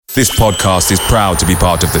This podcast is proud to be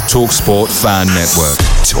part of the TalkSport Fan Network.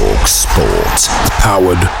 TalkSport.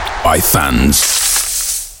 Powered by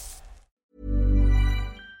fans.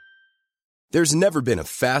 There's never been a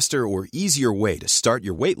faster or easier way to start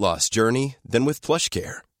your weight loss journey than with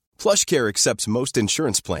PlushCare. PlushCare accepts most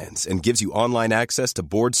insurance plans and gives you online access to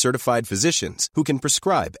board-certified physicians who can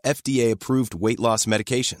prescribe FDA-approved weight loss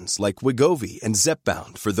medications like Wegovy and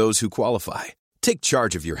Zepbound for those who qualify. Take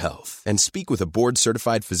charge of your health and speak with a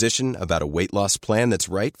board-certified physician about a weight loss plan that's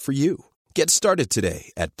right for you. Get started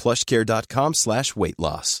today at plushcare.com/weight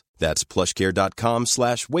loss. That's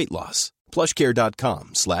plushcare.com/weight loss.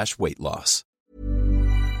 plushcare.com/weight loss.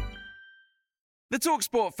 The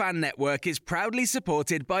TalkSport Fan Network is proudly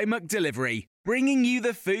supported by McDelivery, bringing you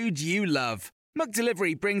the food you love.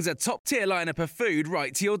 McDelivery brings a top-tier lineup of food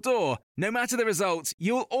right to your door. No matter the result,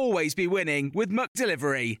 you'll always be winning with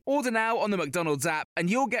McDelivery. Order now on the McDonald's app and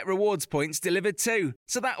you'll get rewards points delivered too.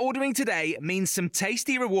 So that ordering today means some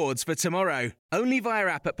tasty rewards for tomorrow. Only via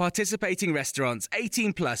app at participating restaurants.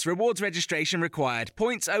 18 plus. Rewards registration required.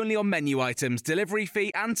 Points only on menu items. Delivery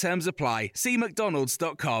fee and terms apply. See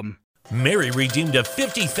mcdonalds.com. Mary redeemed a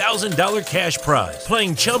 $50,000 cash prize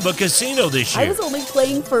playing Chumba Casino this year. I was only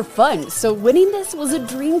playing for fun, so winning this was a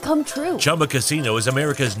dream come true. Chumba Casino is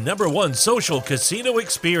America's #1 social casino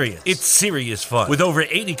experience. It's serious fun. With over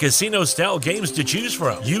 80 casino-style games to choose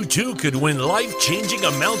from, you too could win life-changing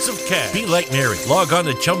amounts of cash. Be like Mary. Log on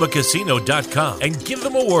to ChumbaCasino.com and give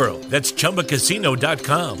them a whirl. That's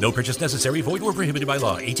ChumbaCasino.com. No purchase necessary. Void or prohibited by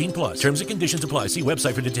law. 18 plus. Terms and conditions apply. See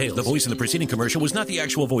website for details. The voice in the preceding commercial was not the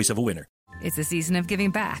actual voice of a winner. It's a season of giving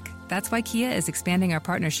back. That's why Kia is expanding our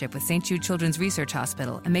partnership with St. Jude Children's Research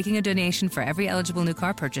Hospital and making a donation for every eligible new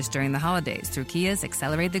car purchase during the holidays through Kia's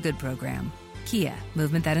Accelerate the Good program. Kia,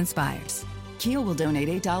 movement that inspires. Kia will donate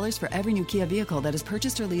 $8 for every new Kia vehicle that is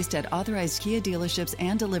purchased or leased at authorized Kia dealerships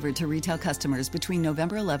and delivered to retail customers between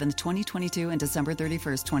November 11th, 2022 and December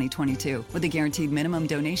 31st, 2022, with a guaranteed minimum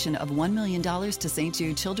donation of $1 million to St.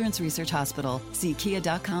 Jude Children's Research Hospital. See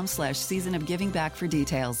kia.com/season of giving back for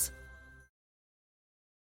details.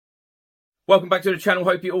 Welcome back to the channel.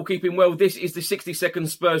 Hope you're all keeping well. This is the 60-second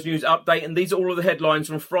Spurs news update, and these are all of the headlines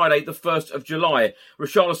from Friday, the 1st of July.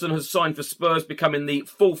 Richarlison has signed for Spurs, becoming the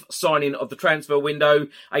 4th signing of the transfer window.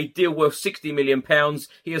 A deal worth £60 million.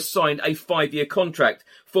 He has signed a 5-year contract.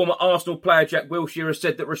 Former Arsenal player Jack Wilshere has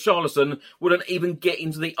said that Richarlison wouldn't even get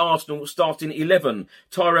into the Arsenal starting 11.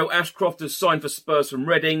 Tyrell Ashcroft has signed for Spurs from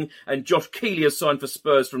Reading, and Josh Keeley has signed for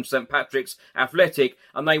Spurs from St Patrick's Athletic,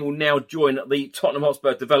 and they will now join the Tottenham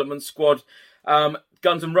Hotspur development squad.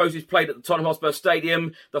 Guns N' Roses played at the Tottenham Hotspur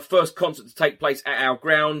Stadium, the first concert to take place at our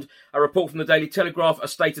ground. A report from the Daily Telegraph are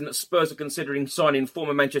stating that Spurs are considering signing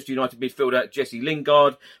former Manchester United midfielder Jesse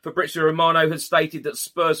Lingard. Fabrizio Romano has stated that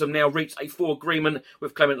Spurs have now reached a full agreement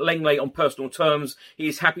with Clement Lenglet on personal terms. He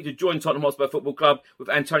is happy to join Tottenham Hotspur Football Club, with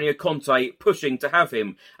Antonio Conte pushing to have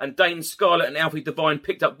him. And Dane Scarlett and Alfie Devine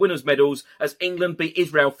picked up winners' medals as England beat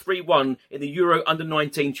Israel 3-1 in the Euro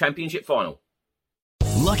Under-19 Championship final.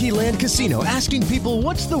 Lucky Land Casino, asking people,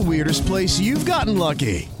 what's the weirdest place you've gotten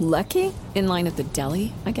lucky? Lucky? In line at the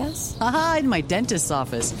deli, I guess? Aha, in my dentist's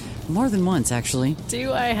office. More than once, actually.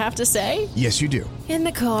 Do I have to say? Yes, you do. In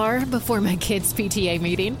the car before my kids' PTA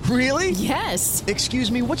meeting. Really? Yes. Excuse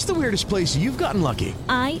me, what's the weirdest place you've gotten lucky?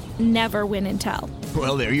 I never win and tell.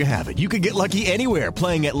 Well, there you have it. You can get lucky anywhere,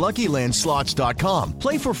 playing at LuckyLandSlots.com.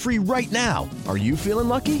 Play for free right now. Are you feeling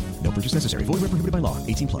lucky? No purchase necessary. Void where prohibited by law.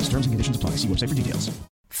 18 plus. Terms and conditions apply. See website for details.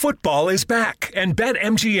 Football is back, and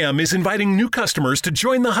BetMGM is inviting new customers to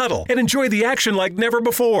join the huddle and enjoy the action like never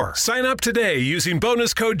before. Sign up today using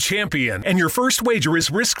bonus code CHAMPION, and your first wager is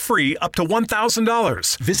risk-free up to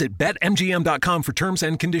 $1,000. Visit BetMGM.com for terms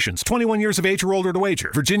and conditions. 21 years of age or older to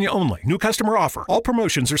wager. Virginia only. New customer offer. All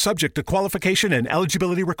promotions are subject to qualification and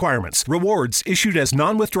eligibility requirements. Rewards issued as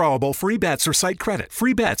non-withdrawable free bets or site credit.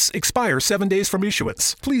 Free bets expire 7 days from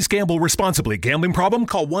issuance. Please gamble responsibly. Gambling problem?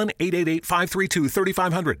 Call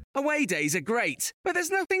 1-888-532-3500. Away days are great, but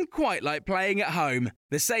there's nothing quite like playing at home.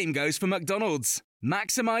 The same goes for McDonald's.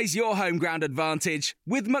 Maximise your home ground advantage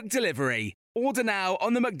with McDelivery. Order now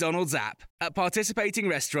on the McDonald's app. At participating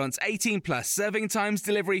restaurants, 18 plus, serving times,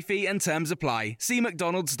 delivery fee and terms apply. See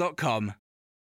mcdonalds.com.